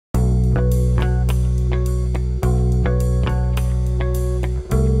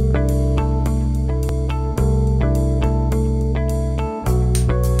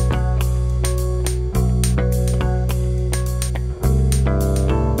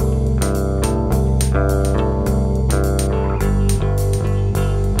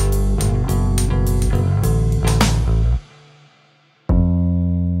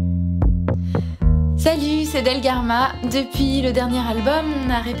c'est Delgarma. Depuis le dernier album, on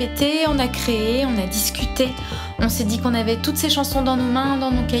a répété, on a créé, on a discuté. On s'est dit qu'on avait toutes ces chansons dans nos mains,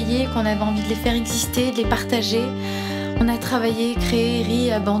 dans nos cahiers, qu'on avait envie de les faire exister, de les partager. On a travaillé, créé,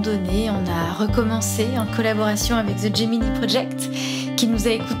 ri, abandonné. On a recommencé en collaboration avec The Gemini Project qui nous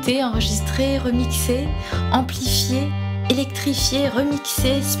a écoutés, enregistrés, remixés, amplifiés, électrifiés,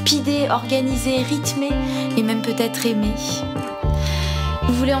 remixés, speedés, organisés, rythmés et même peut-être aimés.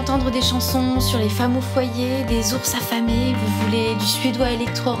 Vous voulez entendre des chansons sur les femmes au foyer, des ours affamés, vous voulez du suédois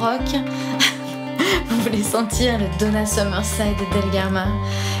électro-rock, vous voulez sentir le Donna Summer Side de Delgarma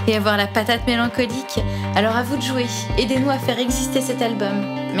et avoir la patate mélancolique. Alors à vous de jouer, aidez-nous à faire exister cet album.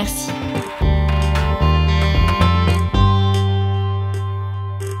 Merci.